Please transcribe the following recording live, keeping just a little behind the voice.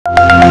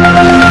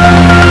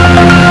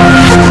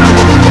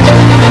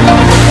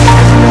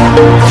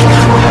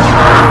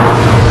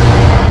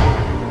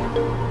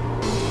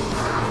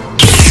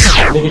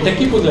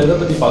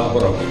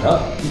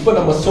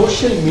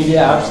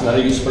media apps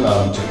நிறைய use பண்ண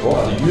ஆரம்பிச்சிருக்கோம்.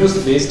 அது US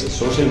based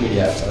social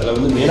media apps. அதில்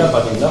வந்து மெயினாக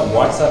பார்த்தீங்கன்னா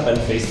வாட்ஸ்அப்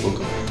அண்ட்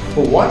ஃபேஸ்புக்.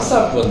 இப்போ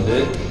வாட்ஸ்அப் வந்து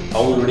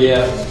அவங்களுடைய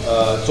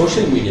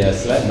சோஷியல்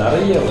மீடியாஸில்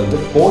நிறைய வந்து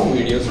போன்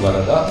வீடியோஸ்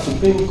வரதா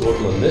சுப்ரீம்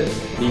கோர்ட் வந்து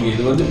நீங்கள்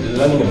இது வந்து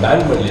இதெல்லாம் நீங்கள்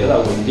பேன் பண்ணலையா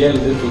அவங்க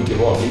இந்தியாவிலேருந்து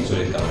தூக்கிடுவோம் அப்படின்னு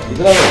சொல்லியிருக்காங்க.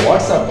 இதனால்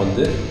வாட்ஸ்அப்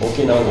வந்து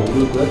ஓகே நாங்கள்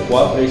உங்களுக்கு கூட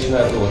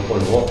கோஆப்ரேஷனாக இருந்து ஒர்க்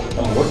பண்ணுவோம்,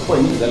 நம்ம ஒர்க்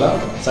பண்ணி இதெல்லாம்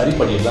சரி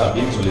பண்ணிடலாம்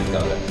அப்படின்னு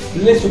சொல்லியிருக்காங்க.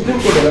 இதிலே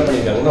சுப்ரீம் கோர்ட் என்ன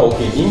பண்ணியிருக்காங்கன்னா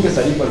ஓகே நீங்கள்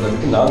சரி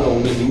பண்ணுறதுக்கு நாங்கள்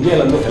உங்களுக்கு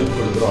இந்தியாவிலேருந்து ஹெல்ப்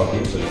கொடுக்குறோம்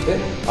அப்படின்னு சொல்லிட்டு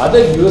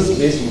other US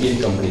paste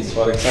Indian companies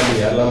for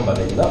example யாரெல்லாம்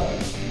பார்த்தீங்கன்னா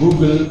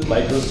Google,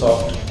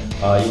 Microsoft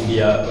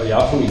India,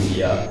 Yahoo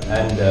India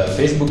and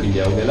Facebook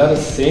India அவங்க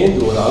எல்லாரும் சேர்ந்து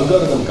ஒரு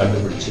அல்காரிதம்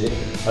கண்டுபிடிச்சு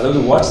அதாவது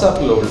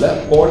வாட்ஸ்அப்பில் உள்ள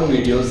போன்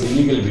வீடியோஸ்,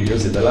 இல்லீகல்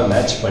வீடியோஸ் இதெல்லாம்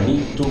மேட்ச் பண்ணி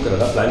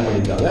தூக்குறதா பிளான்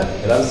பண்ணியிருக்காங்க.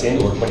 எல்லாரும்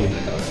சேர்ந்து ஒர்க் பண்ணிட்டு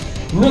இருக்காங்க.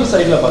 இன்னொரு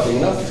சைடில்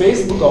பார்த்தீங்கன்னா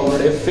ஃபேஸ்புக்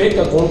அவங்களுடைய ஃபேக்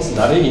அக்கௌண்ட்ஸ்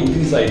நிறைய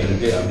இன்க்ரீஸ் ஆகிட்டு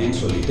இருக்கு அப்படின்னு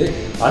சொல்லிட்டு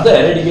அதை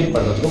எரடிகேட்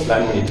பண்ணுறதுக்கும்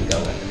பிளான் பண்ணிட்டு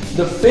இருக்காங்க.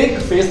 இந்த ஃபேக்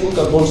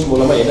ஃபேஸ்புக் அக்கௌண்ட்ஸ்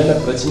மூலமாக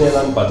என்னென்ன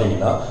பிரச்சனைலாம்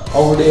பார்த்தீங்கன்னா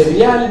அவங்களுடைய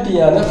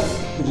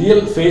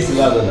ரியல் ஃபேஸ்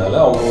இல்லாததுனால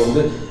அவங்க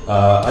வந்து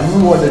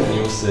அன்வான்ட்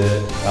நியூஸு,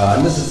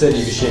 அன்னெசரி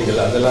விஷயங்கள்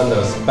அதெல்லாம் அந்த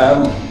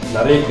ஸ்பேம்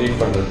நிறைய கிரியேட்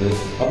பண்ணுறது,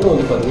 அப்புறம்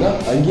வந்து பார்த்தீங்கன்னா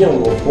அங்கேயும்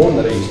அவங்க ஃபோன்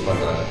நிறைய யூஸ்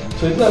பண்ணுறாங்க.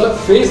 ஸோ இதனால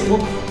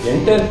ஃபேஸ்புக்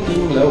என்டையர்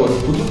டீமில் ஒரு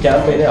புது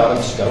கேம்பெயினே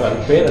ஆரம்பிச்சிருக்காங்க.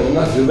 அது பேர்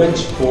என்னன்னா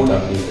ரிவெஞ்ச் ஃபோன்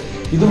அப்படின்னு.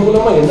 இது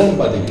மூலமாக என்னன்னு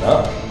பார்த்தீங்கன்னா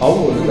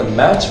அவங்க வந்து இந்த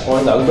மேட்ச்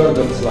பாயிண்ட்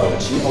அல்காரிதம்ஸ்லாம்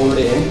வச்சு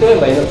அவங்களுடைய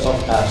entire lineups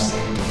of apps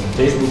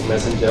Facebook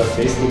messenger,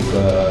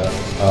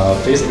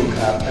 Facebook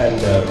off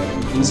and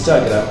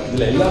Instagram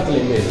இதில்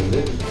எல்லாத்துலேயுமே இருந்து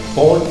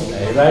ஃபோன்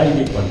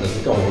எராடிகேட்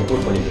பண்ணுறதுக்கு அவங்க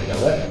ஒர்க் பண்ணிட்டு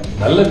இருக்காங்க.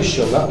 நல்ல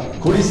விஷயம் தான்.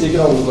 கூடி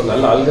சீக்கிரம் அவங்களுக்கு ஒரு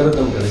நல்ல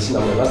அல்காரிதம் கிடைச்சி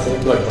நம்ம எல்லாம்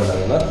சேஃப்கார்ட்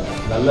பண்ணாங்கன்னா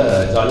நல்ல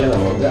ஜாலியாக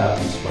நம்ம வந்து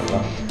ஆப் யூஸ்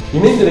பண்ணலாம்.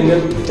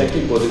 இணைந்திருங்கள். டெக்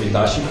இப்போது வித்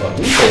ஆஷிஃப்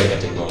அப்படின்னு